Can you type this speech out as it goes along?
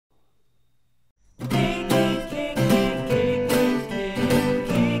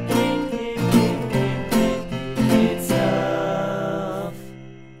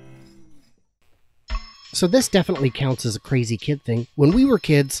So this definitely counts as a crazy kid thing. When we were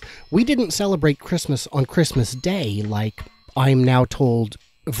kids, we didn't celebrate Christmas on Christmas Day like I'm now told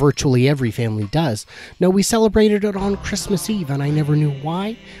virtually every family does. No, we celebrated it on Christmas Eve, and I never knew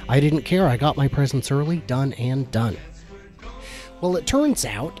why. I didn't care. I got my presents early, done and done. Well, it turns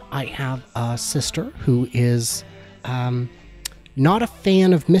out I have a sister who is not a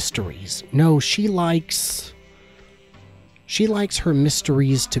fan of mysteries. No, she likes her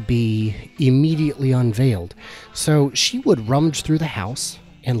mysteries to be immediately unveiled. So she would rummage through the house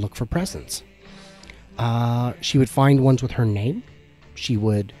and look for presents. She would find ones with her name. She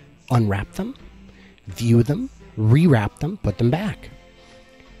would unwrap them, view them, rewrap them, put them back.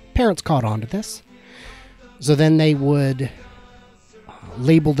 Parents caught on to this. So then they would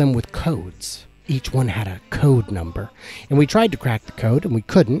label them with codes. Each one had a code number. And we tried to crack the code, and we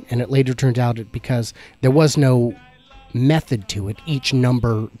couldn't. And it later turned out because there was no method to it. Each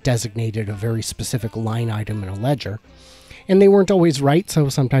number designated a very specific line item in a ledger. And they weren't always right, so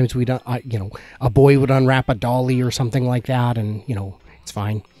sometimes a boy would unwrap a dolly or something like that, and, it's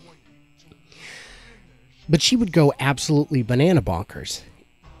fine. But she would go absolutely banana bonkers.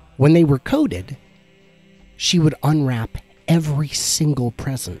 When they were coded, she would unwrap every single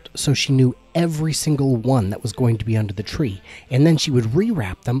present, so she knew every single one that was going to be under the tree. And then she would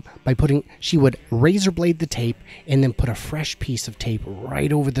rewrap them by she would razor blade the tape and then put a fresh piece of tape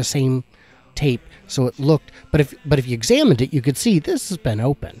right over the same tape, so it looked, but if you examined it, you could see this has been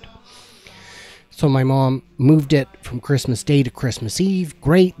opened. So my mom moved it from Christmas Day to Christmas Eve.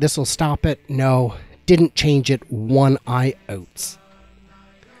 Great, this will stop it. No, didn't change it one iota.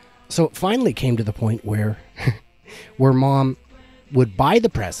 So it finally came to the point where mom would buy the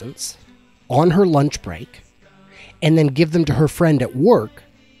presents on her lunch break and then give them to her friend at work.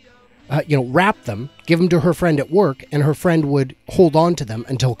 Wrap them, give them to her friend at work, and her friend would hold on to them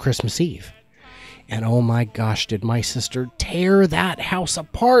until Christmas Eve. And oh my gosh, did my sister tear that house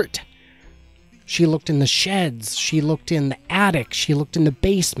apart. She looked in the sheds, she looked in the attic, she looked in the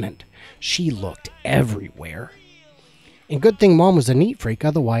basement. She looked everywhere. And good thing Mom was a neat freak,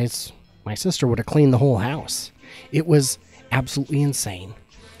 otherwise my sister would have cleaned the whole house. It was absolutely insane.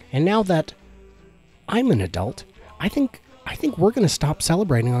 And now that I'm an adult, I think we're going to stop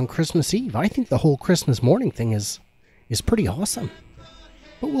celebrating on Christmas Eve. I think the whole Christmas morning thing is pretty awesome.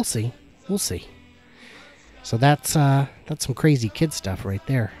 But we'll see. We'll see. So that's some crazy kid stuff right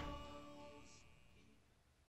there.